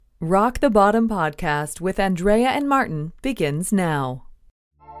Rock the Bottom podcast with Andrea and Martin begins now.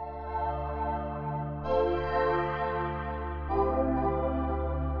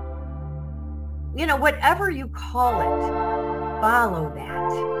 You know, whatever you call it, follow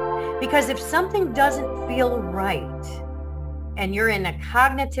that. Because if something doesn't feel right and you're in a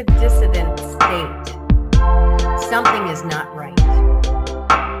cognitive dissonant state, something is not right.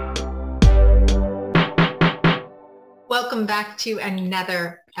 Welcome back to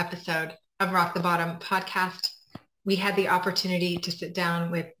another episode of Rock the Bottom podcast. We had the opportunity to sit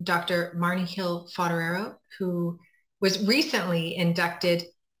down with Dr. Marnie Hill Foderaro, who was recently inducted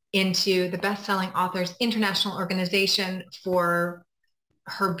into the Best-Selling Authors International Organization for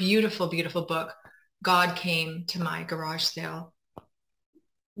her beautiful, beautiful book, God Came to My Garage Sale.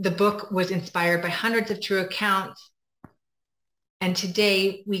 The book was inspired by hundreds of true accounts. And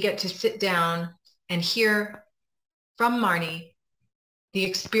today we get to sit down and hear from Marnie the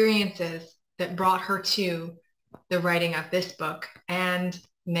experiences that brought her to the writing of this book and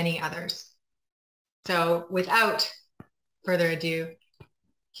many others. So without further ado,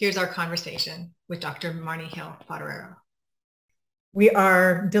 here's our conversation with Dr. Marnie Hill Foderaro. We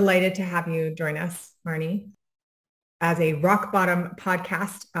are delighted to have you join us, Marnie. As a Rock Bottom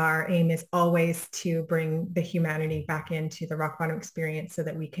podcast, our aim is always to bring the humanity back into the Rock Bottom experience so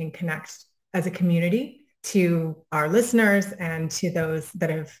that we can connect as a community to our listeners and to those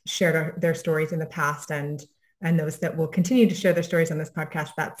that have shared their stories in the past and those that will continue to share their stories on this podcast.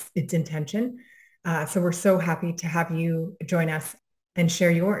 That's its intention. So we're so happy to have you join us and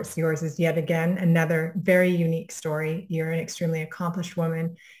share yours. Yours is yet again another very unique story. You're an extremely accomplished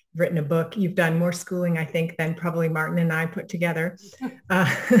woman. You've written a book. You've done more schooling, I think, than probably Martin and I put together.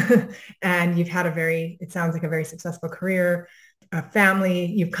 And you've had it sounds like a very successful career, a family.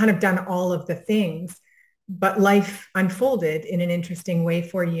 You've kind of done all of the things, but life unfolded in an interesting way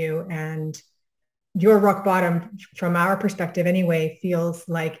for you. And your rock bottom, from our perspective anyway, feels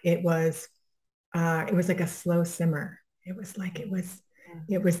like it was like a slow simmer. It was like it was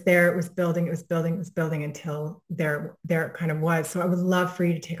there, it was building until there it kind of was. So I would love for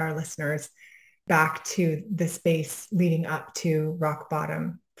you to take our listeners back to the space leading up to rock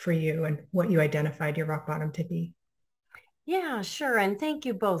bottom for you and what you identified your rock bottom to be. Yeah, sure. And thank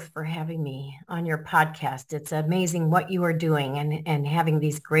you both for having me on your podcast. It's amazing what you are doing, and having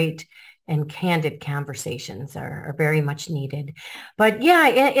these great and candid conversations are very much needed. But yeah,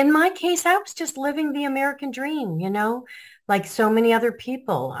 in my case, I was just living the American dream, like so many other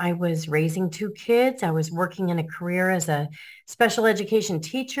people. I was raising two kids. I was working in a career as a special education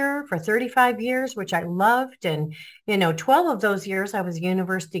teacher for 35 years, which I loved. And, 12 of those years, I was a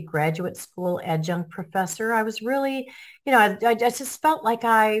university graduate school adjunct professor. I was really, I just felt like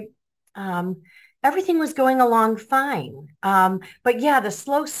everything was going along fine. But yeah, the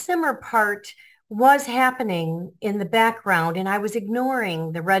slow simmer part was happening in the background, and I was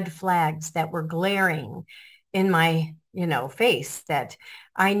ignoring the red flags that were glaring in my, face, that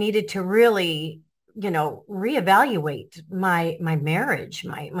I needed to really, reevaluate my marriage,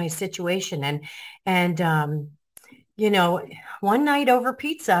 my situation. And one night over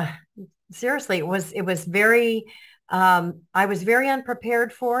pizza, seriously, it was very, I was very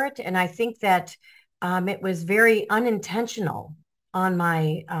unprepared for it. And I think that it was very unintentional on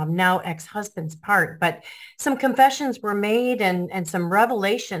my now ex-husband's part. But some confessions were made and some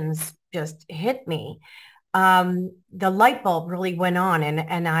revelations just hit me. The light bulb really went on,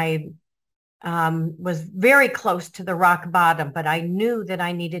 and I was very close to the rock bottom, but I knew that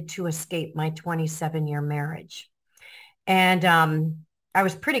I needed to escape my 27-year marriage. And I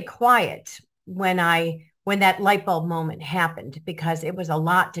was pretty quiet when that light bulb moment happened, because it was a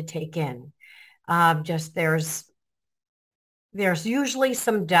lot to take in. There's usually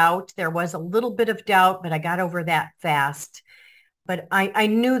some doubt. There was a little bit of doubt, but I got over that fast. But I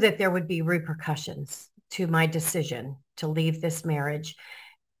knew that there would be repercussions to my decision to leave this marriage.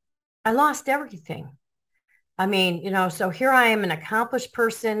 I lost everything. I mean, so here I am, an accomplished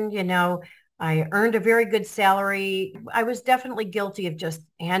person, I earned a very good salary. I was definitely guilty of just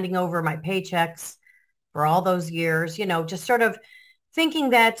handing over my paychecks for all those years, just sort of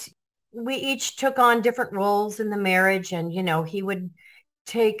thinking that we each took on different roles in the marriage, and, he would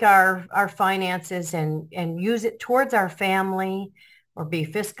take our finances and use it towards our family or be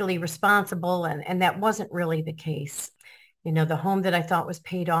fiscally responsible. And that wasn't really the case. The home that I thought was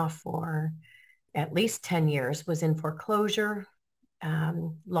paid off for at least 10 years was in foreclosure,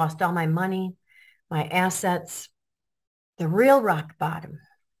 lost all my money, my assets. The real rock bottom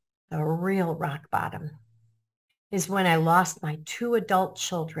is when I lost my two adult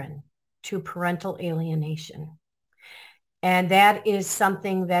children to parental alienation. And that is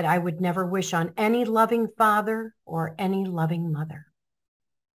something that I would never wish on any loving father or any loving mother.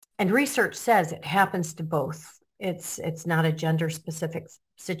 And research says it happens to both. It's not a gender specific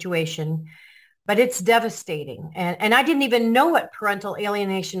situation, but it's devastating. And I didn't even know what parental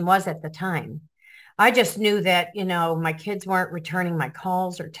alienation was at the time. I just knew that, my kids weren't returning my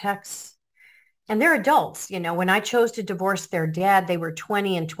calls or texts. And they're adults. When I chose to divorce their dad, they were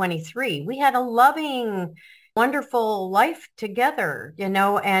 20 and 23. We had a loving, wonderful life together,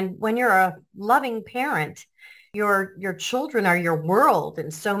 and when you're a loving parent, your children are your world in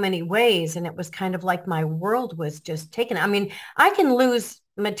so many ways. And it was kind of like my world was just taken. I mean, I can lose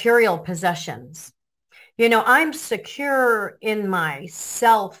material possessions. I'm secure in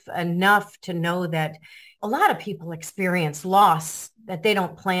myself enough to know that a lot of people experience loss that they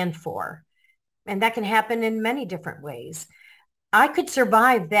don't plan for. And that can happen in many different ways. I could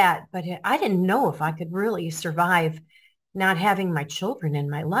survive that, but I didn't know if I could really survive not having my children in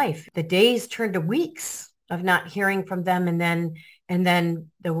my life. The days turned to weeks of not hearing from them, and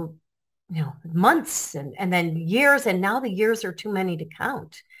then the months and then years, and now the years are too many to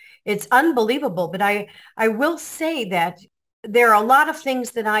count. It's unbelievable. But I will say that there are a lot of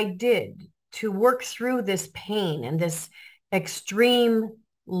things that I did to work through this pain and this extreme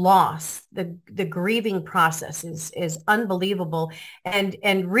loss. The grieving process is unbelievable.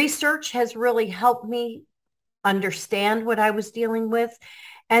 And research has really helped me understand what I was dealing with.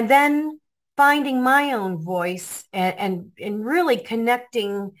 And then finding my own voice and really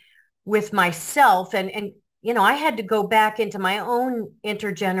connecting with myself. And I had to go back into my own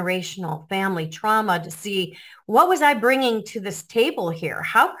intergenerational family trauma to see what was I bringing to this table here?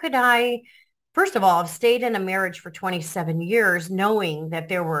 How could I, first of all, I've stayed in a marriage for 27 years, knowing that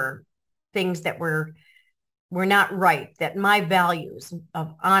there were things that were not right, that my values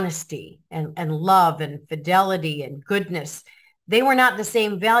of honesty and love and fidelity and goodness, they were not the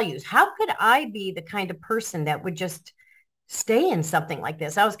same values. How could I be the kind of person that would just stay in something like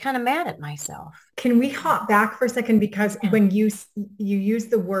this? I was kind of mad at myself. Can we hop back for a second? Because when you used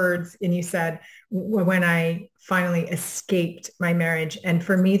the words and you said, when I finally escaped my marriage. And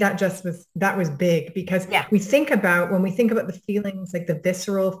for me, that was big, because when we think about the feelings, like the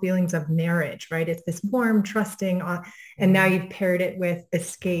visceral feelings of marriage, right? It's this warm, trusting, and now you've paired it with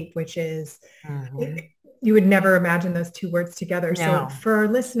escape, which is, you would never imagine those two words together. No. So for our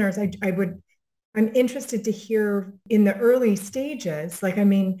listeners, I'm interested to hear in the early stages,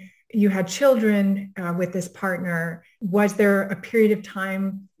 you had children with this partner. Was there a period of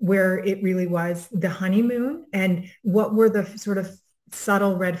time where it really was the honeymoon? And what were the sort of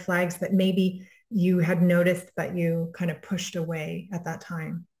subtle red flags that maybe you had noticed that you kind of pushed away at that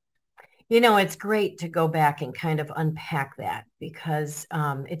time? It's great to go back and kind of unpack that, because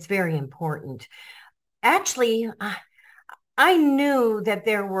it's very important. Actually, I knew that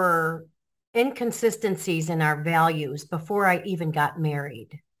there were inconsistencies in our values before I even got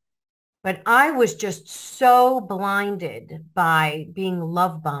married. But I was just so blinded by being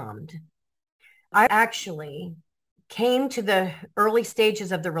love bombed. I actually came to the early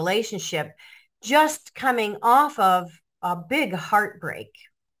stages of the relationship just coming off of a big heartbreak,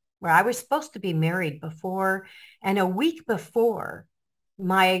 where I was supposed to be married before, and a week before,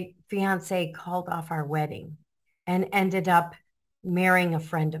 my fiance called off our wedding and ended up marrying a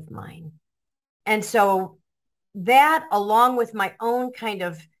friend of mine. And so that, along with my own kind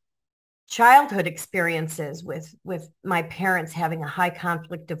of childhood experiences with my parents having a high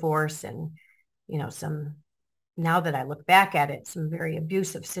conflict divorce, and, some, now that I look back at it, some very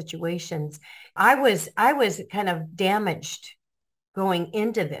abusive situations, I was kind of damaged going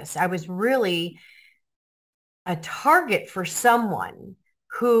into this. I was really a target for someone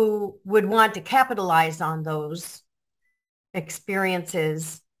who would want to capitalize on those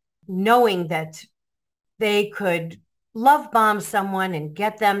experiences, knowing that they could love bomb someone and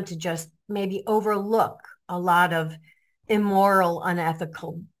get them to just maybe overlook a lot of immoral,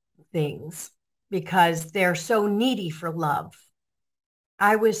 unethical things because they're so needy for love.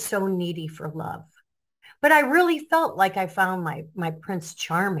 I was so needy for love. But I really felt like I found my Prince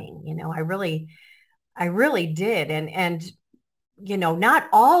Charming. I really did. And not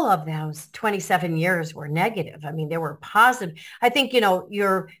all of those 27 years were negative. I mean, there were positive. I think,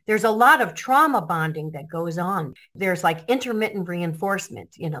 there's a lot of trauma bonding that goes on. There's like intermittent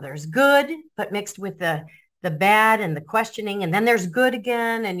reinforcement. There's good, but mixed with the bad and the questioning. And then there's good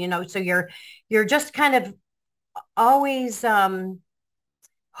again. And, so you're just kind of always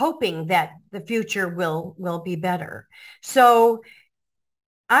hoping that the future will be better. So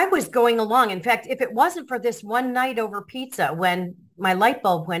I was going along. In fact, if it wasn't for this one night over pizza when my light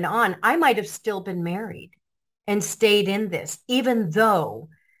bulb went on, I might have still been married. and stayed in this, even though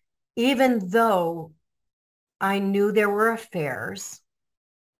I knew there were affairs.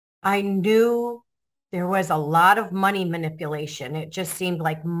 I knew there was a lot of money manipulation. It just seemed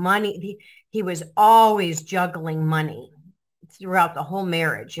like money. He was always juggling money throughout the whole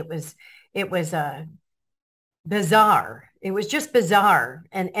marriage. It was bizarre. It was just bizarre.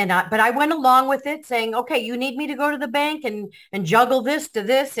 But I went along with it saying, okay, you need me to go to the bank and juggle this to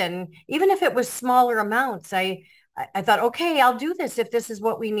this. And even if it was smaller amounts, I thought, okay, I'll do this if this is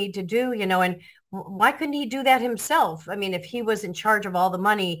what we need to do, and why couldn't he do that himself? I mean, if he was in charge of all the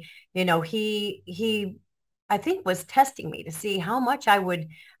money, he I think was testing me to see how much I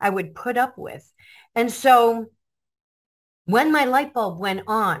would put up with. And so when my light bulb went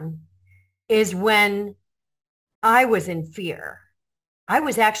on is when I was in fear. I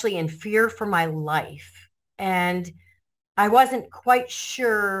was actually in fear for my life. And I wasn't quite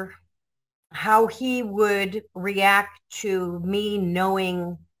sure how he would react to me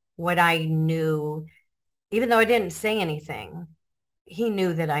knowing what I knew. Even though I didn't say anything, he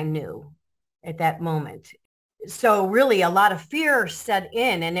knew that I knew at that moment. So really a lot of fear set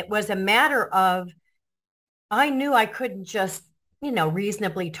in, and it was a matter of, I knew I couldn't just,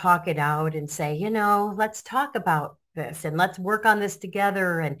 reasonably talk it out and say, let's talk about this and let's work on this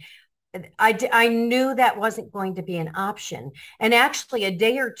together. And I knew that wasn't going to be an option. And actually a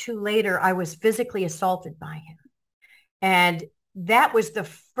day or two later, I was physically assaulted by him. And that was the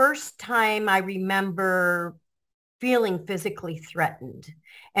first time I remember feeling physically threatened.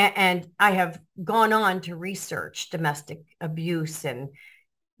 And I have gone on to research domestic abuse, and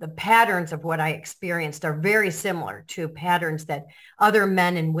the patterns of what I experienced are very similar to patterns that other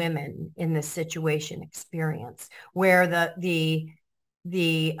men and women in this situation experience, where the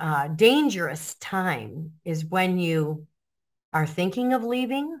dangerous time is when you are thinking of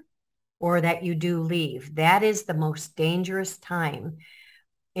leaving or that you do leave. That is the most dangerous time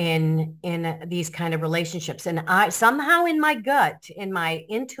in these kind of relationships. And I somehow in my gut, in my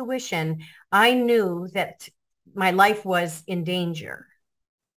intuition, I knew that my life was in danger.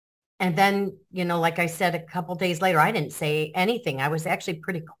 And then, like I said, a couple days later, I didn't say anything. I was actually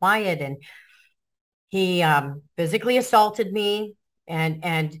pretty quiet, and he physically assaulted me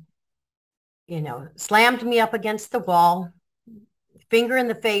and slammed me up against the wall, finger in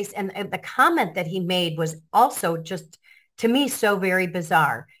the face. And the comment that he made was also just, to me, so very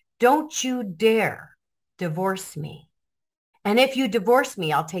bizarre. Don't you dare divorce me. And if you divorce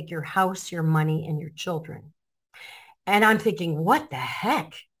me, I'll take your house, your money, and your children. And I'm thinking, what the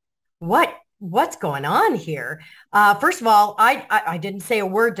heck? What's going on here? First of all, I didn't say a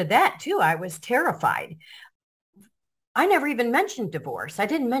word to that too. I was terrified. I never even mentioned divorce. I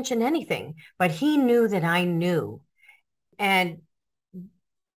didn't mention anything, but he knew that I knew. And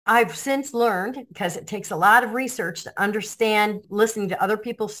I've since learned, because it takes a lot of research to understand, listening to other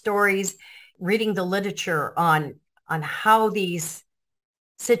people's stories, reading the literature on how these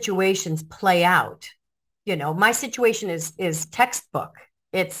situations play out. My situation is textbook.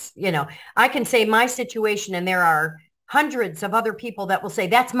 It's, I can say my situation, and there are hundreds of other people that will say,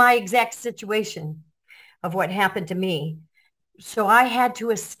 that's my exact situation of what happened to me. So I had to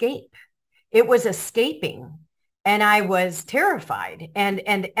escape. It was escaping, and I was terrified.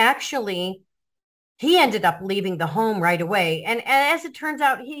 And actually, he ended up leaving the home right away. And as it turns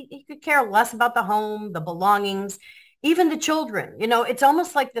out, he could care less about the home, the belongings, even the children. It's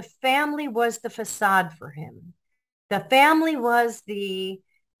almost like the family was the facade for him. The family was the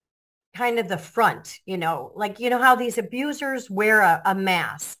kind of the front, like, how these abusers wear a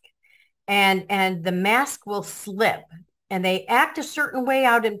mask, and the mask will slip and they act a certain way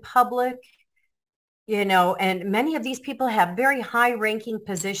out in public, and many of these people have very high ranking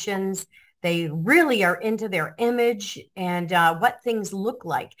positions. They really are into their image and what things look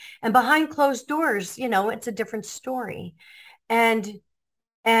like. And behind closed doors, it's a different story. And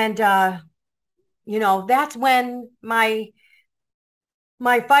that's when my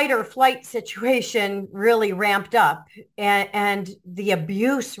fight or flight situation really ramped up, and the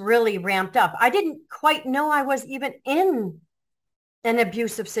abuse really ramped up. I didn't quite know I was even in an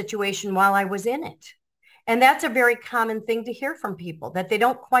abusive situation while I was in it. And that's a very common thing to hear from people, that they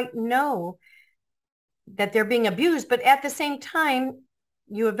don't quite know that they're being abused. But at the same time,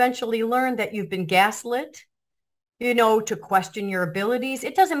 you eventually learn that you've been gaslit, to question your abilities.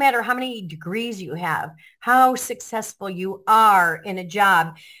 It doesn't matter how many degrees you have, how successful you are in a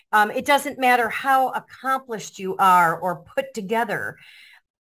job. It doesn't matter how accomplished you are or put together.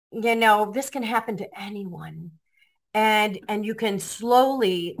 This can happen to anyone. And you can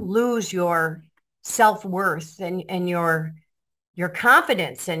slowly lose your self-worth and your your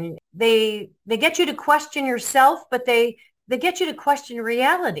confidence, and they get you to question yourself, but they get you to question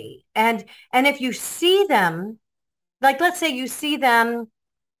reality. And if you see them, like, let's say you see them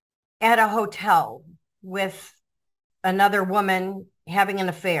at a hotel with another woman having an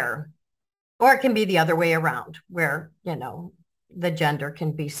affair, or it can be the other way around where, the gender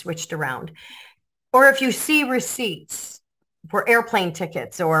can be switched around. Or if you see receipts for airplane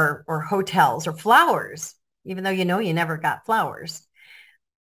tickets or hotels or flowers, even though you never got flowers,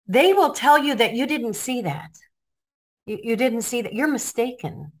 they will tell you that you didn't see that. You didn't see that. You're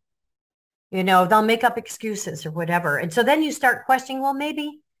mistaken. They'll make up excuses or whatever. And so then you start questioning, well,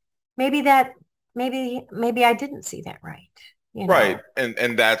 maybe I didn't see that right. Right.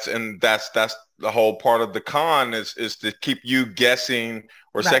 And that's the whole part of the con is to keep you guessing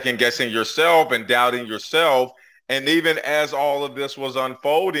or second guessing yourself and doubting yourself. And even as all of this was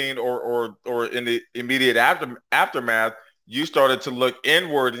unfolding or in the immediate aftermath, you started to look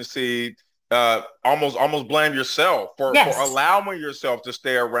inward and see almost blame yourself for allowing yourself to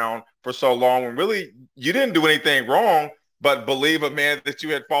stay around for so long when really you didn't do anything wrong, but believe a man that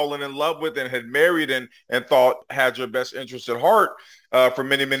you had fallen in love with and had married and thought had your best interest at heart for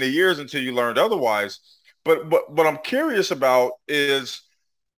many, many years until you learned otherwise. But what I'm curious about is,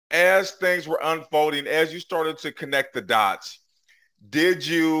 as things were unfolding, as you started to connect the dots, did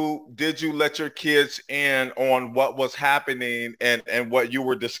you let your kids in on what was happening and what you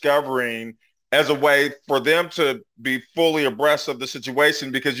were discovering as a way for them to be fully abreast of the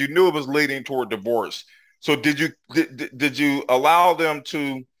situation, because you knew it was leading toward divorce? So did you allow them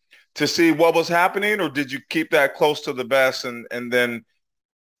to see what was happening, or did you keep that close to the vest and then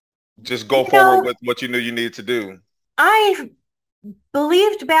just go forward with what you knew you needed to do? I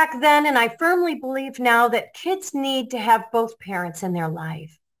believed back then, and I firmly believe now, that kids need to have both parents in their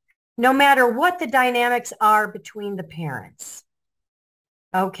life, no matter what the dynamics are between the parents.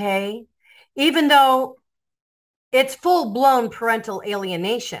 Okay? Even though it's full-blown parental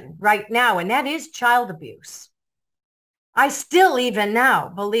alienation right now, and that is child abuse, I still even now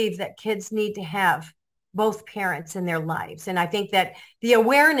believe that kids need to have both parents in their lives. And I think that the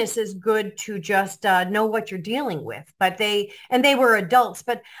awareness is good to just know what you're dealing with. But they were adults,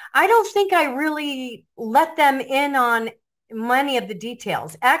 but I don't think I really let them in on many of the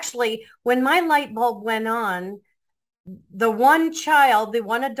details. Actually, when my light bulb went on, the one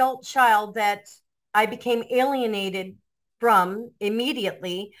adult child that I became alienated from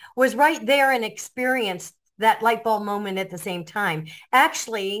immediately was right there and experienced that light bulb moment at the same time.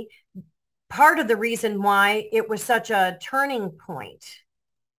 Actually, part of the reason why it was such a turning point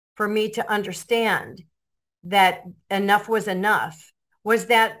for me to understand that enough was enough was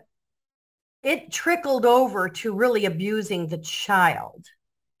that it trickled over to really abusing the child.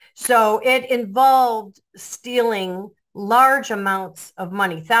 So it involved stealing large amounts of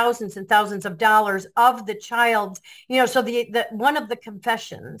money, thousands and thousands of dollars of the child's, so the one of the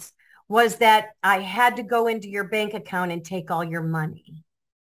confessions was that I had to go into your bank account and take all your money.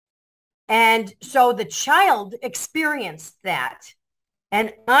 And so the child experienced that.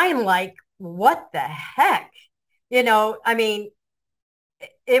 And I'm like, what the heck? I mean,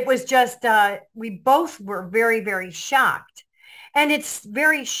 it was just, we both were very, very shocked. And it's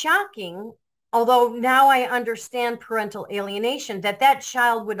very shocking, although now I understand parental alienation, that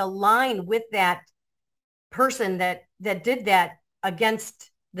child would align with that person that did that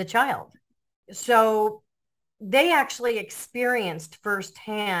against the child. So they actually experienced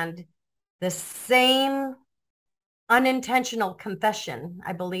firsthand the same unintentional confession,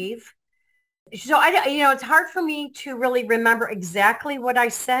 I believe. So it's hard for me to really remember exactly what I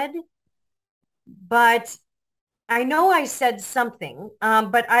said, but I know I said something,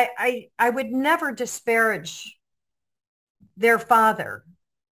 but I would never disparage their father.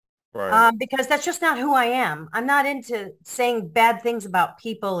 Right. Because that's just not who I am. I'm not into saying bad things about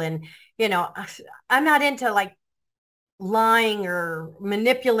people, and, I'm not into like lying or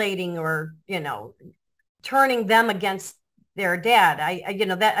manipulating or, turning them against their dad.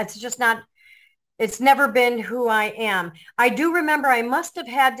 That's just not, it's never been who I am. I do remember I must have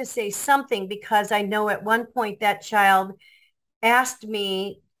had to say something, because I know at one point that child asked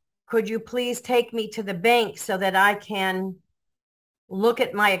me, could you please take me to the bank so that I can look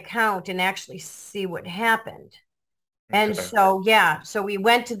at my account and actually see what happened. Okay. And so we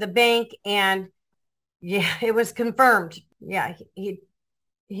went to the bank, and it was confirmed. Yeah, he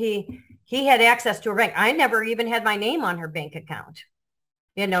had access to a bank. I never even had my name on her bank account.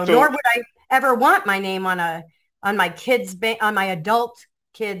 Nor would I ever want my name on my kids' bank, on my adult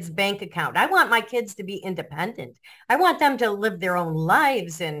kids' bank account. I want my kids to be independent. I want them to live their own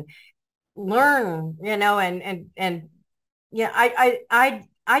lives and learn, and yeah,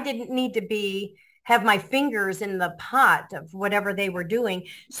 I didn't need to have my fingers in the pot of whatever they were doing.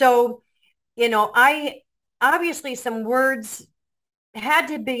 So, I obviously some words had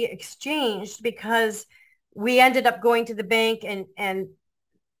to be exchanged because we ended up going to the bank and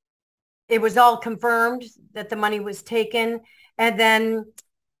it was all confirmed that the money was taken. And then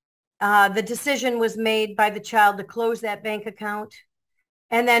the decision was made by the child to close that bank account.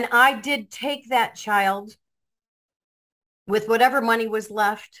 And then I did take that child with whatever money was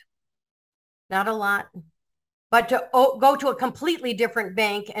left, not a lot, but to go to a completely different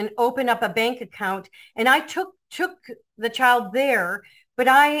bank and open up a bank account. And I took the child there, but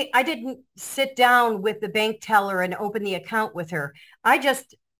I didn't sit down with the bank teller and open the account with her. I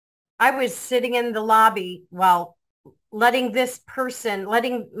was sitting in the lobby while letting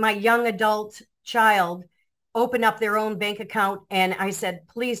my young adult child open up their own bank account. And I said,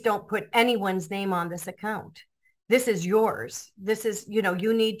 please don't put anyone's name on this account. This is yours. This is,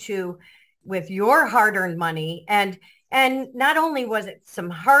 you need to, with your hard-earned money. And not only was it some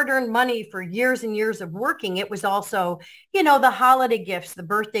hard-earned money for years and years of working, it was also, the holiday gifts, the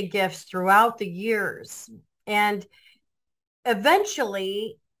birthday gifts throughout the years. And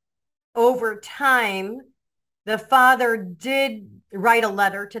eventually, over time, the father did write a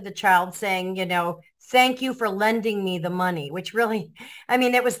letter to the child saying, thank you for lending me the money, which really,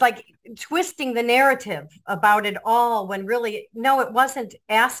 it was like twisting the narrative about it all when really, no, it wasn't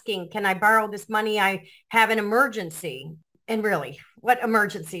asking, can I borrow this money? I have an emergency. And really, what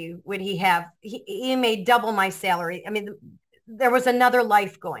emergency would he have? He made double my salary. There was another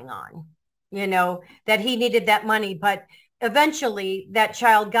life going on, that he needed that money. But eventually that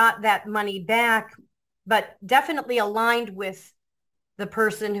child got that money back, but definitely aligned with the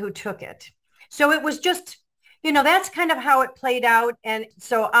person who took it. So it was just, that's kind of how it played out. And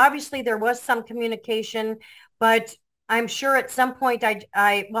so obviously there was some communication, but I'm sure at some point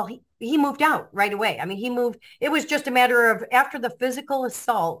he moved out right away. He moved, it was just a matter of after the physical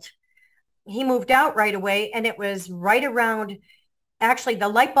assault, he moved out right away. And it was right around, actually the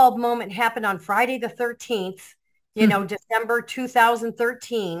light bulb moment happened on Friday the 13th, December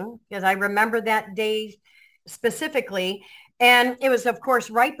 2013, because I remember that day specifically. And it was, of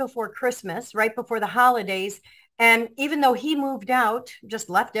course, right before Christmas, right before the holidays. And even though he moved out, just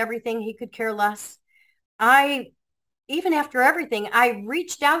left everything, he could care less. Even after everything, I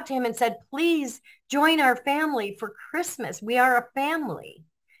reached out to him and said, please join our family for Christmas. We are a family.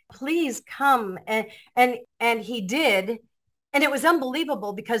 Please come. And he did. And it was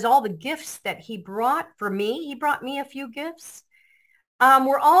unbelievable because all the gifts that he brought me a few gifts,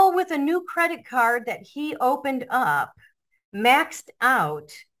 were all with a new credit card that he opened up, maxed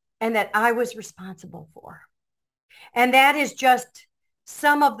out, and that I was responsible for. And that is just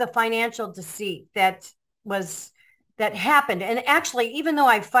some of the financial deceit that happened. And actually, even though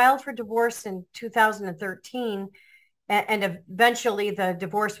I filed for divorce in 2013, and eventually the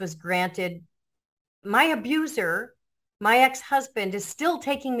divorce was granted, my abuser, my ex-husband, is still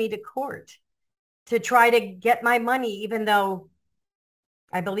taking me to court to try to get my money, even though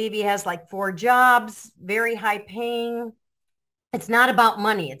I believe he has like 4 jobs, very high paying. It's not about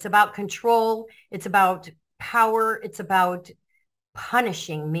money. It's about control. It's about power. It's about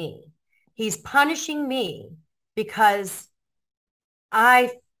punishing me. He's punishing me because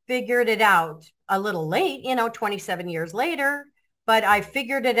I figured it out a little late, 27 years later, but I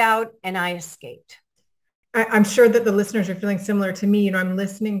figured it out and I escaped. I'm sure that the listeners are feeling similar to me. I'm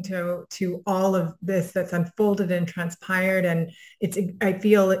listening to all of this that's unfolded and transpired, and I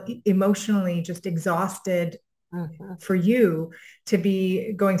feel emotionally just exhausted for you to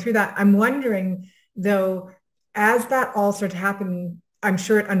be going through that. I'm wondering though, as that all started to happen, I'm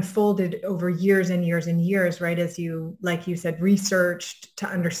sure it unfolded over years and years and years, right? As you, like you said, researched to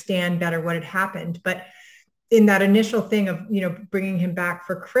understand better what had happened. But in that initial thing of, bringing him back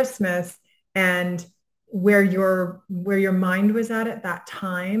for Christmas and where your mind was at that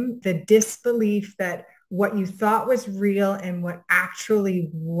time, the disbelief that what you thought was real and what actually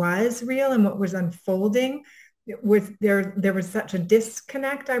was real and what was unfolding there was such a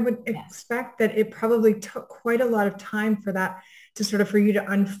disconnect. I would expect that it probably took quite a lot of time for that for you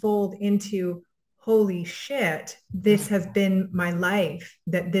to unfold into, holy shit, this has been my life,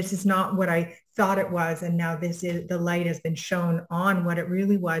 that this is not what I thought it was. And now the light has been shown on what it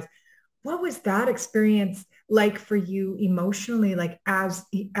really was. What was that experience like for you emotionally? Like as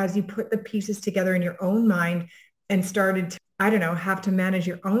you put the pieces together in your own mind and started to, have to manage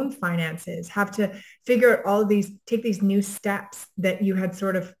your own finances, have to figure out all of these, take these new steps that you had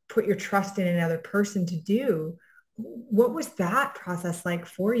sort of put your trust in another person to do. What was that process like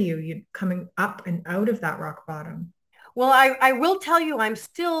for you coming up and out of that rock bottom? Well, I will tell you, I'm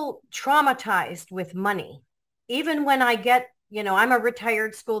still traumatized with money. Even when I get, I'm a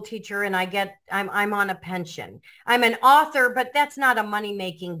retired school teacher and I'm on a pension. I'm an author, but that's not a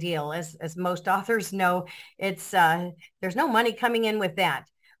money-making deal. As most authors know, it's there's no money coming in with that.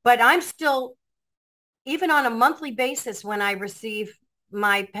 But I'm still, even on a monthly basis, when I receive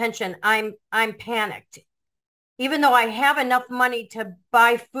my pension, I'm panicked. Even though I have enough money to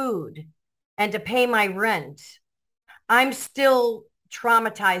buy food and to pay my rent, I'm still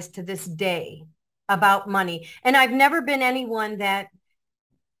traumatized to this day about money. And I've never been anyone that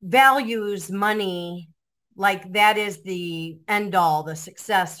values money like that is the end all, the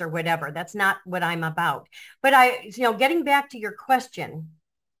success or whatever. That's not what I'm about. But getting back to your question,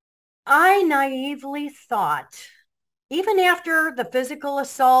 I naively thought, even after the physical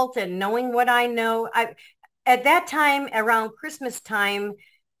assault and knowing what I know, at that time, around Christmas time,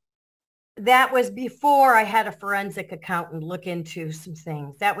 that was before I had a forensic accountant look into some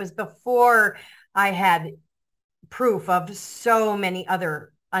things. That was before I had proof of so many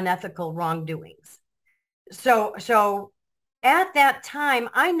other unethical wrongdoings. So at that time,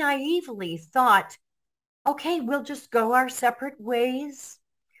 I naively thought, okay, we'll just go our separate ways.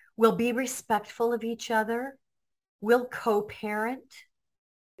 We'll be respectful of each other. We'll co-parent.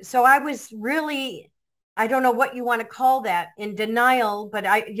 So I was really, I don't know what you want to call that, in denial, but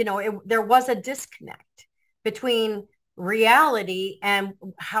there was a disconnect between reality and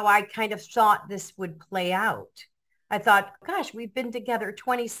how I kind of thought this would play out. I thought, gosh, we've been together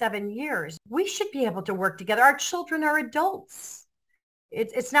 27 years. We should be able to work together. Our children are adults.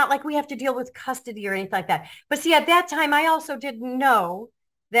 It's not like we have to deal with custody or anything like that. But see, at that time, I also didn't know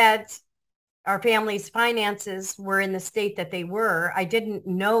that our family's finances were in the state that they were. I didn't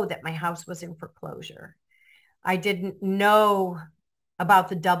know that my house was in foreclosure. I didn't know about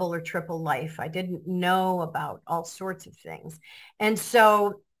the double or triple life. I didn't know about all sorts of things. And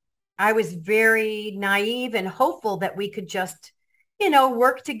so I was very naive and hopeful that we could just,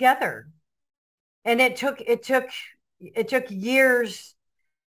 work together. And it took years,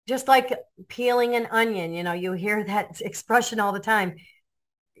 just like peeling an onion. You hear that expression all the time.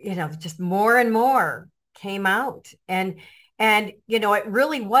 Just more and more came out. And it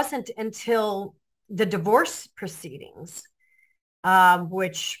really wasn't until the divorce proceedings,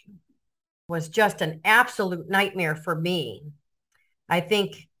 which was just an absolute nightmare for me. I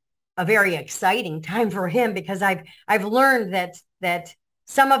think a very exciting time for him, because I've learned that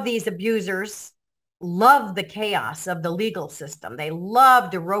some of these abusers love the chaos of the legal system. They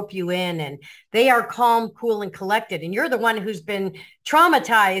love to rope you in, and they are calm, cool, and collected. And you're the one who's been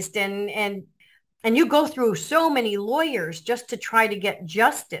traumatized, and you go through so many lawyers just to try to get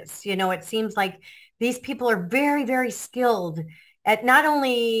justice. It seems like these people are very, very skilled at not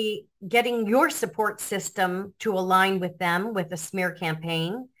only getting your support system to align with them with a smear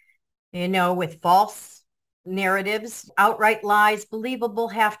campaign, with false narratives, outright lies, believable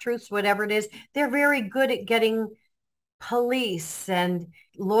half-truths, whatever it is. They're very good at getting police and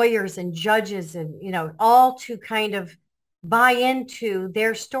lawyers and judges and, all to kind of buy into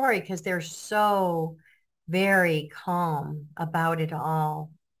their story, because they're so very calm about it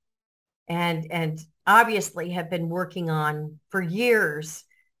all. And obviously have been working on for years,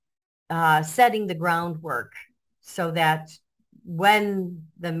 setting the groundwork so that when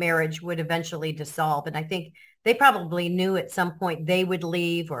the marriage would eventually dissolve, and I think they probably knew at some point they would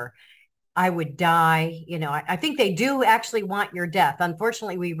leave or I would die. I think they do actually want your death.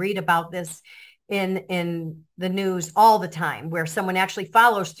 Unfortunately, we read about this in the news all the time, where someone actually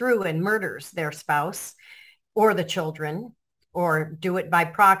follows through and murders their spouse or the children, or do it by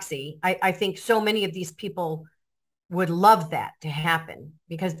proxy. I think so many of these people would love that to happen,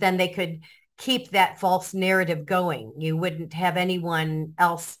 because then they could keep that false narrative going. You wouldn't have anyone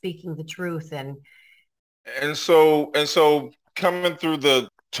else speaking the truth. And so coming through the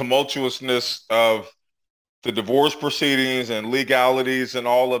tumultuousness of the divorce proceedings and legalities and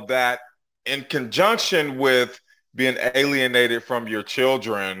all of that, in conjunction with being alienated from your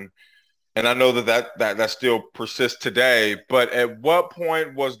children, and I know that still persists today, but at what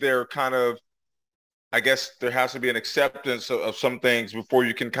point was there kind of, I guess there has to be an acceptance of some things before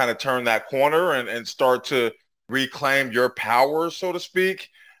you can kind of turn that corner and start to reclaim your power, so to speak,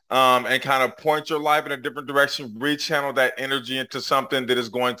 and kind of point your life in a different direction, rechannel that energy into something that is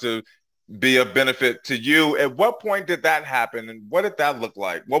going to be a benefit to you. At what point did that happen, and what did that look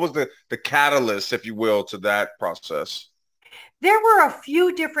like? What was the catalyst, if you will, to that process? There were a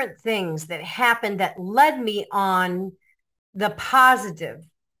few different things that happened that led me on the positive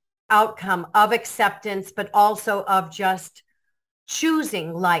outcome of acceptance, but also of just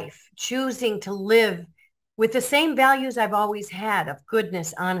choosing life, choosing to live with the same values I've always had of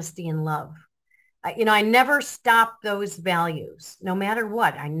goodness, honesty, and love. I never stopped those values, no matter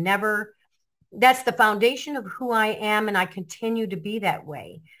what. That's the foundation of who I am, and I continue to be that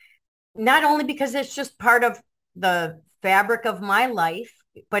way. Not only because it's just part of the fabric of my life,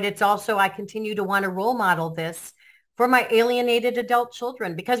 but it's also, I continue to want to role model this for my alienated adult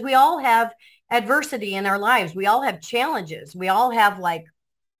children, because we all have adversity in our lives. We all have challenges. We all have like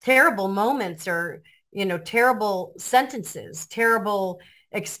terrible moments or, terrible sentences, terrible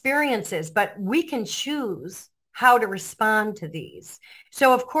experiences, but we can choose how to respond to these.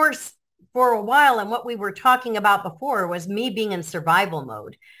 So of course, for a while, and what we were talking about before was me being in survival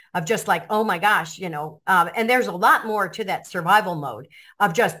mode of just like, oh my gosh, and there's a lot more to that survival mode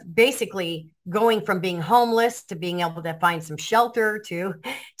of just basically going from being homeless to being able to find some shelter to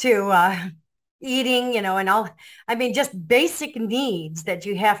eating, and all, just basic needs that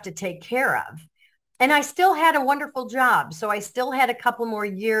you have to take care of. And I still had a wonderful job. So I still had a couple more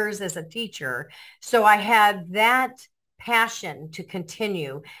years as a teacher. So I had that passion to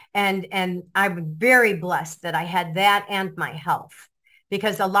continue. And I'm very blessed that I had that and my health,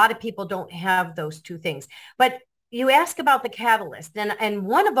 because a lot of people don't have those two things. But you ask about the catalyst, and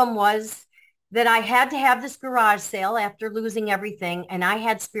one of them was that I had to have this garage sale after losing everything. And I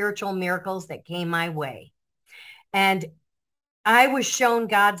had spiritual miracles that came my way. And I was shown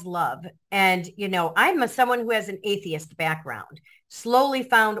God's love. And, I'm someone who has an atheist background, slowly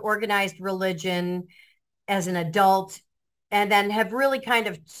found organized religion as an adult, and then have really kind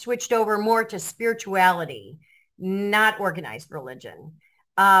of switched over more to spirituality, not organized religion.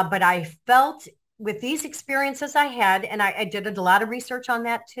 But I felt with these experiences I had, and I did a lot of research on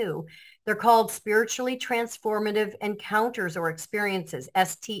that too. They're called spiritually transformative encounters or experiences,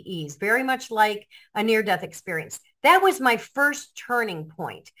 STEs, very much like a near-death experience. That was my first turning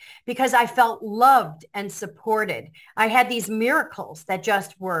point, because I felt loved and supported. I had these miracles that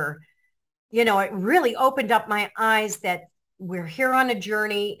just were, it really opened up my eyes that we're here on a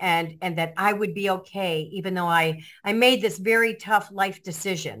journey and that I would be okay, even though I made this very tough life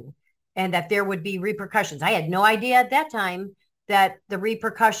decision and that there would be repercussions. I had no idea at that time that the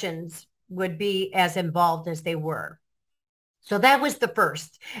repercussions would be as involved as they were. So that was the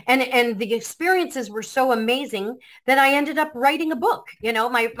first. And the experiences were so amazing that I ended up writing a book.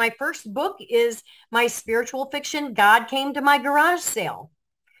 My first book is my spiritual fiction, God Came to My Garage Sale.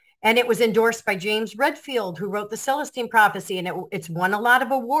 And it was endorsed by James Redfield, who wrote the Celestine Prophecy, and it's won a lot of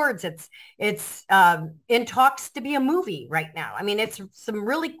awards. It's in talks to be a movie right now. It's some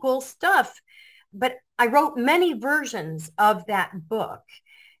really cool stuff. But I wrote many versions of that book.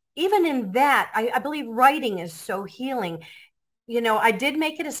 Even in that, I believe writing is so healing. I did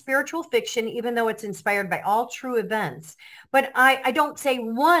make it a spiritual fiction, even though it's inspired by all true events. But I don't say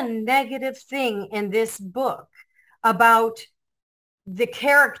one negative thing in this book about the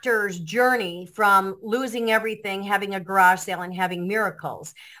character's journey from losing everything, having a garage sale, and having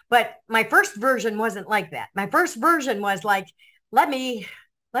miracles. But my first version wasn't like that. My first version was like, let me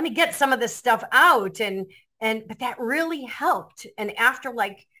get some of this stuff out. But that really helped. And after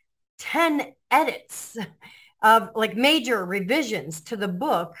like 10 edits of like major revisions to the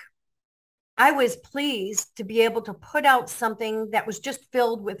book, I was pleased to be able to put out something that was just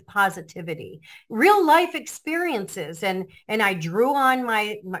filled with positivity, real life experiences. And I drew on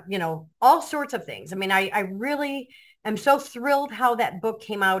my all sorts of things. I really am so thrilled how that book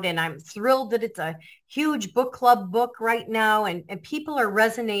came out. And I'm thrilled that it's a huge book club book right now. And people are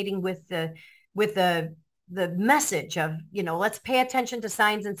resonating with the message of, let's pay attention to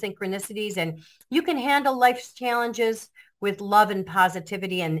signs and synchronicities, and you can handle life's challenges with love and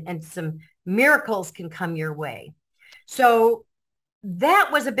positivity, and some miracles can come your way. So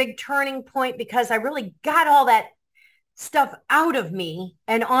that was a big turning point, because I really got all that stuff out of me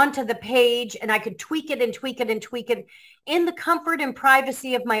and onto the page, and I could tweak it and tweak it and tweak it in the comfort and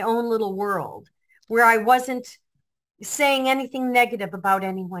privacy of my own little world, where I wasn't saying anything negative about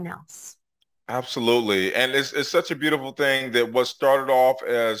anyone else. Absolutely. And it's such a beautiful thing that what started off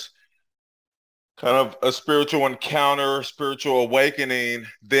as kind of a spiritual encounter, spiritual awakening,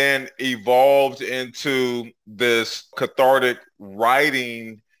 then evolved into this cathartic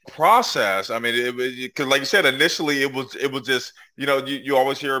writing process. Because like you said, initially it was just, you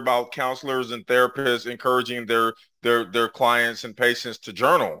always hear about counselors and therapists encouraging their clients and patients to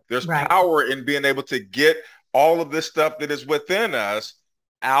journal. There's right. power in being able to get all of this stuff that is within us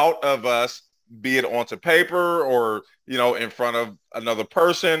out of us, be it onto paper or, in front of another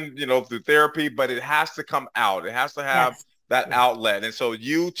person, through therapy, but it has to come out. It has to have outlet. And so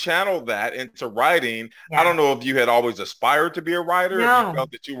you channeled that into writing. Yeah. I don't know if you had always aspired to be a writer, if you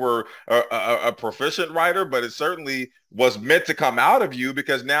felt that you were a proficient writer, but it certainly was meant to come out of you,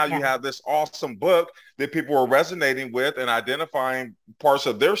 because now you have this awesome book that people are resonating with and identifying parts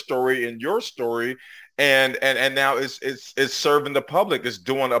of their story in your story. And now it's serving the public. It's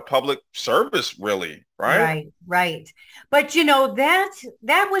doing a public service, really, right? Right. But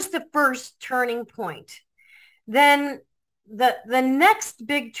that was the first turning point. Then the next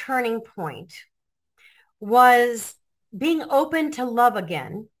big turning point was being open to love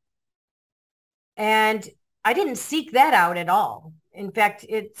again. And I didn't seek that out at all. In fact,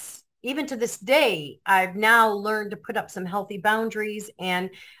 it's even to this day, I've now learned to put up some healthy boundaries,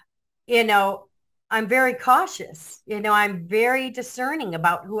 and, I'm very cautious. I'm very discerning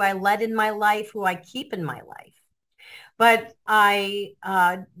about who I let in my life, who I keep in my life. But I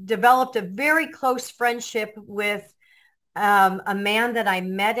developed a very close friendship with a man that I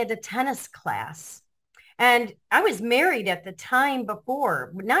met at a tennis class. And I was married at the time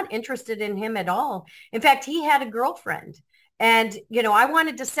before, not interested in him at all. In fact, he had a girlfriend. And, I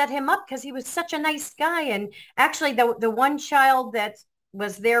wanted to set him up because he was such a nice guy. And actually, the one child that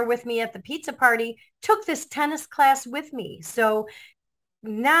was there with me at the pizza party took this tennis class with me. So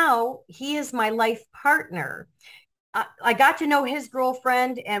now he is my life partner. I got to know his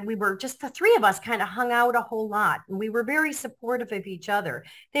girlfriend, and we were just the three of us kind of hung out a whole lot. And we were very supportive of each other.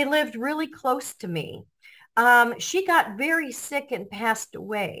 They lived really close to me. She got very sick and passed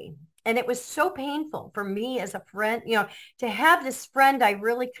away. And it was so painful for me as a friend, to have this friend I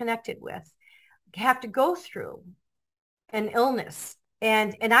really connected with have to go through an illness.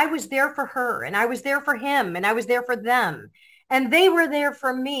 And I was there for her, and I was there for him, and I was there for them. And they were there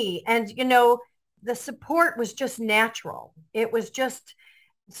for me. And, the support was just natural. It was just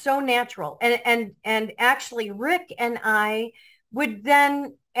so natural. And actually Rick and I would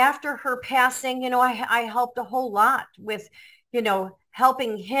then, after her passing, I helped a whole lot with,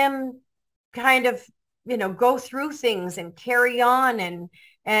 helping him kind of, go through things and carry on.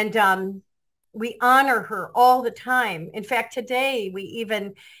 And we honor her all the time. In fact, today we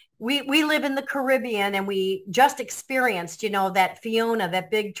live in the Caribbean, and we just experienced, that Fiona, that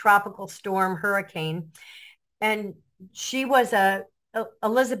big tropical storm hurricane. And she was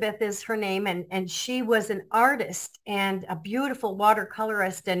Elizabeth is her name. And she was an artist and a beautiful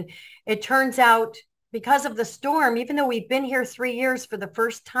watercolorist. And it turns out, because of the storm, even though we've been here 3 years, for the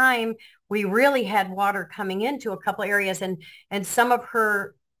first time, we really had water coming into a couple areas. And some of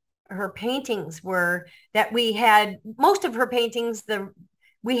her paintings were that we had, most of her paintings,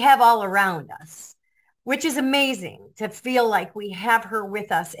 we have all around us, which is amazing to feel like we have her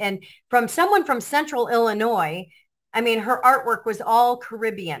with us. And from someone from Central Illinois, her artwork was all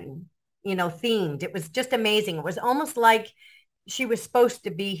Caribbean, themed. It was just amazing. It was almost like she was supposed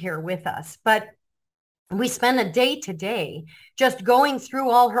to be here with us. But we spent a day today just going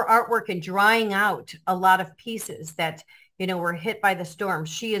through all her artwork and drying out a lot of pieces that, were hit by the storm.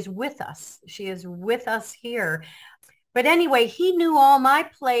 She is with us. She is with us here. But anyway, he knew all my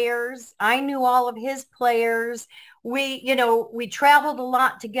players. I knew all of his players. We traveled a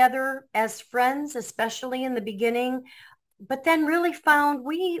lot together as friends, especially in the beginning, but then really found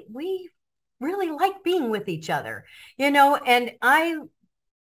we really like being with each other, and I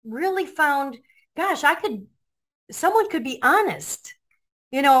really found, gosh, someone could be honest.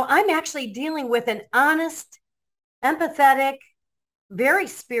 I'm actually dealing with an honest, empathetic, very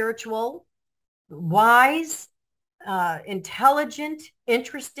spiritual, wise, intelligent,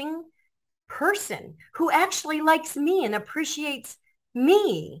 interesting person who actually likes me and appreciates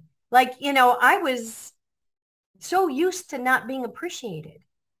me. Like, I was so used to not being appreciated.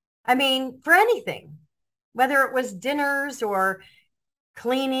 For anything, whether it was dinners or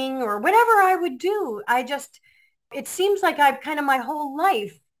cleaning or whatever I would do, it seems like I've kind of my whole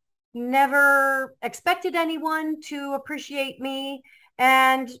life never expected anyone to appreciate me.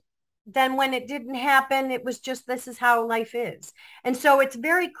 And then when it didn't happen, it was just, this is how life is. And so it's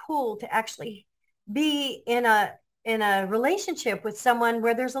very cool to actually be in a relationship with someone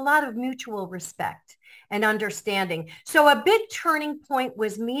where there's a lot of mutual respect and understanding. So a big turning point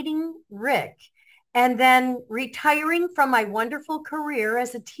was meeting Rick and then retiring from my wonderful career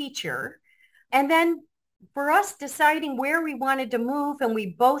as a teacher. And then for us deciding where we wanted to move, and we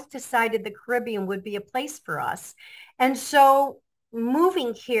both decided the Caribbean would be a place for us. And so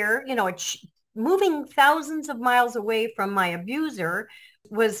moving here, moving thousands of miles away from my abuser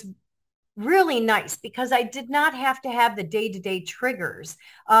was really nice, because I did not have to have the day-to-day triggers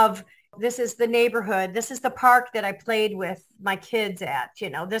of, this is the neighborhood, this is the park that I played with my kids at,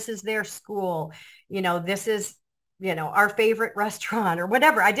 this is their school, this is our favorite restaurant or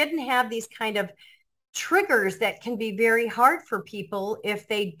whatever. I didn't have these kind of triggers that can be very hard for people if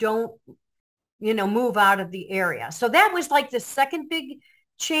they don't, move out of the area. So that was like the second big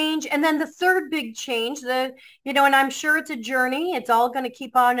change. And then the third big change, and I'm sure it's a journey. It's all going to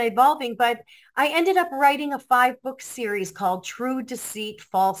keep on evolving, but I ended up writing a 5-book series called True Deceit,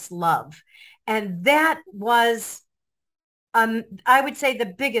 False Love. And that was, I would say, the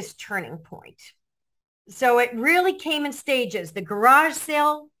biggest turning point. So it really came in stages. The garage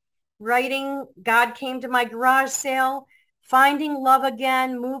sale writing, God came to my garage sale, finding love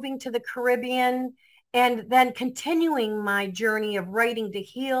again, moving to the Caribbean, and then continuing my journey of writing to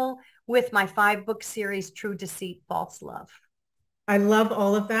heal with my 5-book series, True Deceit, False Love. I love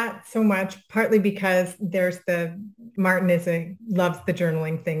all of that so much, partly because there's Martin loves the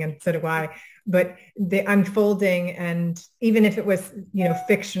journaling thing, and so do I, but the unfolding, and even if it was,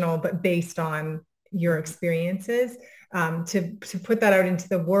 fictional, but based on your experiences, to put that out into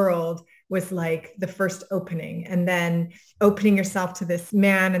the world was like the first opening, and then opening yourself to this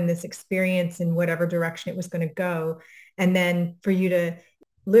man and this experience in whatever direction it was going to go. And then for you to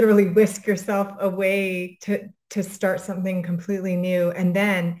literally whisk yourself away to start something completely new, and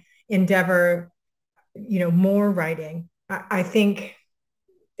then endeavor, more writing. I think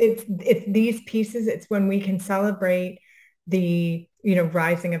it's these pieces, it's when we can celebrate the,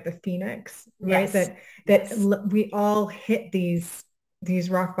 rising of the Phoenix, right? Yes. That we all hit these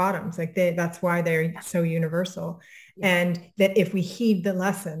rock bottoms, like that's why they're so universal. Yeah. And that if we heed the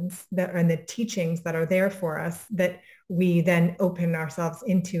lessons and the teachings that are there for us, that we then open ourselves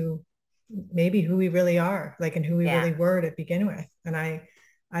into maybe who we really are, like, and who we really were to begin with. And I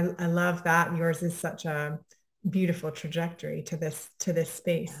love that yours is such a beautiful trajectory to this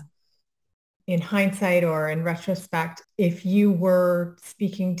space. Yeah. In hindsight or in retrospect, if you were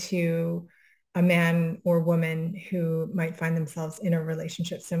speaking to a man or woman who might find themselves in a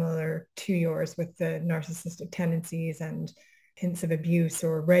relationship similar to yours with the narcissistic tendencies and hints of abuse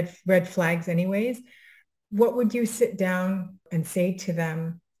or red flags anyways, what would you sit down and say to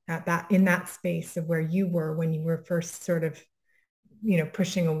them in that space of where you were when you were first sort of,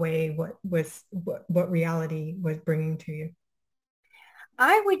 pushing away what reality was bringing to you?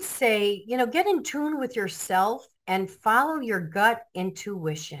 I would say, get in tune with yourself and follow your gut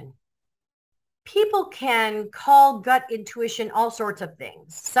intuition. People can call gut intuition all sorts of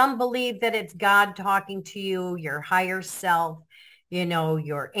things. Some believe that it's God talking to you, your higher self,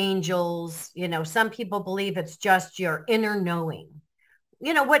 your angels. Some people believe it's just your inner knowing.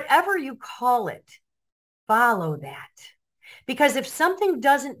 Whatever you call it, follow that. Because if something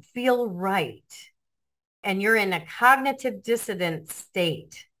doesn't feel right and you're in a cognitive dissonant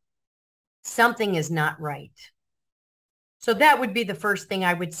state, something is not right. So that would be the first thing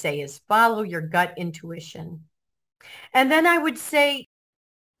I would say, is follow your gut intuition. And then I would say,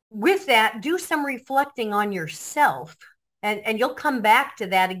 with that, do some reflecting on yourself. And you'll come back to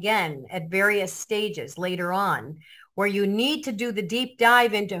that again at various stages later on, where you need to do the deep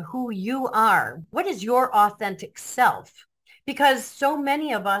dive into who you are. What is your authentic self? Because so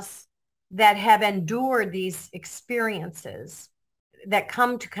many of us that have endured these experiences that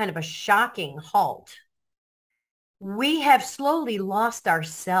come to kind of a shocking halt, we have slowly lost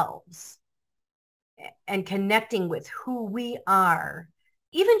ourselves and connecting with who we are,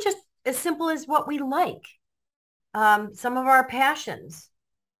 even just as simple as what we like. Some of our passions,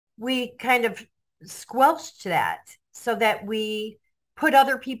 we kind of squelched that so that we put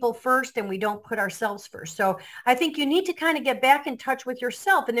other people first and we don't put ourselves first. So I think you need to kind of get back in touch with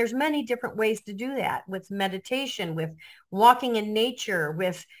yourself. And there's many different ways to do that, with meditation, with walking in nature,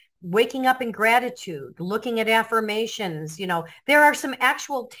 with waking up in gratitude, looking at affirmations. There are some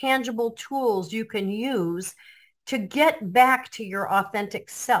actual tangible tools you can use to get back to your authentic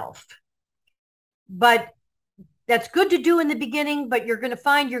self. But that's good to do in the beginning, but you're going to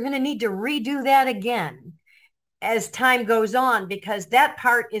find you're going to need to redo that again as time goes on, because that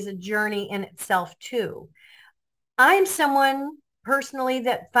part is a journey in itself too. I'm someone personally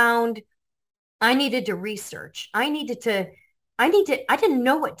that found I needed to research. I didn't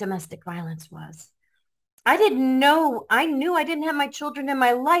know what domestic violence was. I knew I didn't have my children in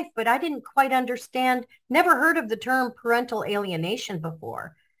my life, but I didn't quite understand, never heard of the term parental alienation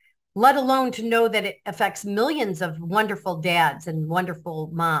before, let alone to know that it affects millions of wonderful dads and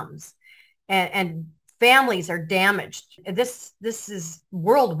wonderful moms, and families are damaged. This is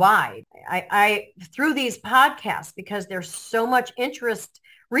worldwide. I through these podcasts, because there's so much interest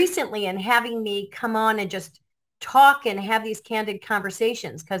recently in having me come on and just talk and have these candid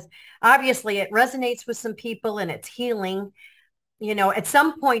conversations, because obviously it resonates with some people and it's healing. at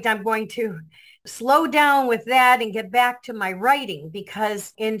some point I'm going to slow down with that and get back to my writing,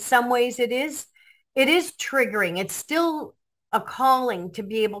 because in some ways it is triggering. It's still a calling to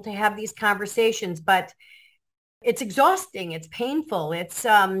be able to have these conversations, but it's exhausting. It's painful. It's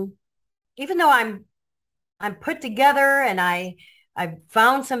even though I'm put together and I've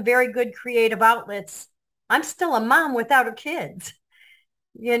found some very good creative outlets, I'm still a mom without her kids,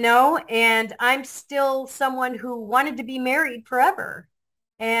 and I'm still someone who wanted to be married forever.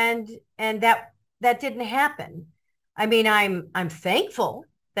 And that didn't happen. I mean, I'm thankful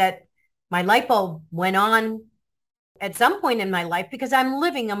that my light bulb went on at some point in my life, because I'm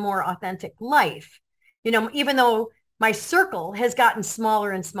living a more authentic life. Even though my circle has gotten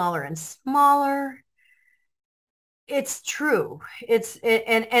smaller and smaller and smaller, it's true.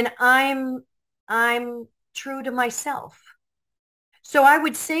 And I'm true to myself. So I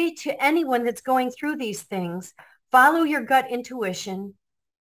would say to anyone that's going through these things, follow your gut intuition,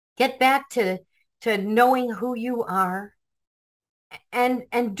 get back to knowing who you are, and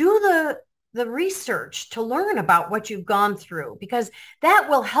do the research to learn about what you've gone through, because that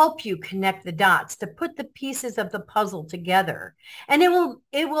will help you connect the dots, to put the pieces of the puzzle together. And it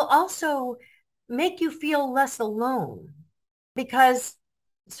will also make you feel less alone, because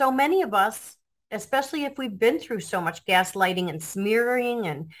so many of us, especially if we've been through so much gaslighting and smearing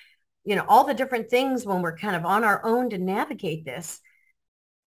and, all the different things, when we're kind of on our own to navigate this,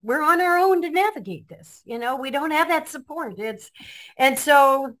 we're on our own to navigate this. We don't have that support.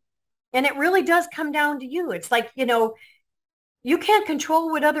 And it really does come down to you. It's like, you can't control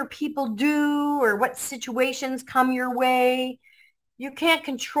what other people do or what situations come your way. You can't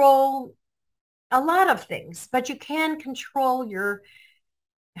control a lot of things, but you can control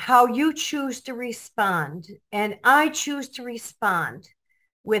how you choose to respond. And I choose to respond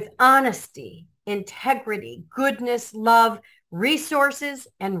with honesty, integrity, goodness, love, resources,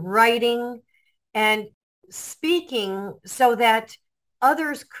 and writing and speaking, so that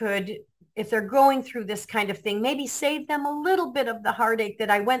others could, if they're going through this kind of thing, maybe save them a little bit of the heartache that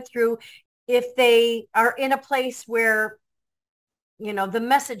I went through, if they are in a place where, the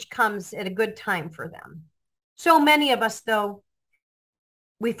message comes at a good time for them. So many of us, though,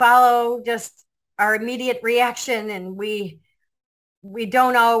 we follow just our immediate reaction, and we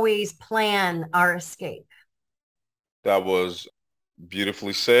don't always plan our escape. That was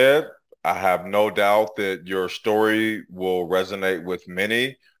beautifully said. I have no doubt that your story will resonate with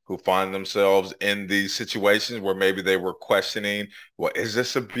many who find themselves in these situations where maybe they were questioning, well, is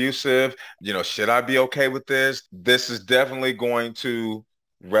this abusive? Should I be okay with this? This is definitely going to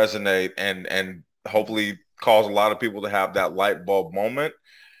resonate and hopefully cause a lot of people to have that light bulb moment.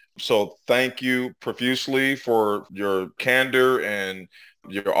 So thank you profusely for your candor and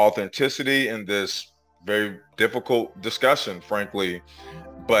your authenticity in this very difficult discussion, frankly.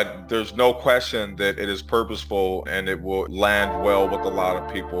 But there's no question that it is purposeful, and it will land well with a lot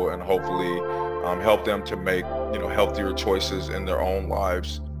of people, and hopefully help them to make, healthier choices in their own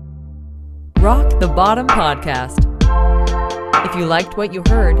lives. Rock the Bottom Podcast. If you liked what you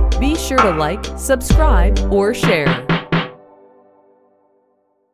heard, be sure to like, subscribe, or share.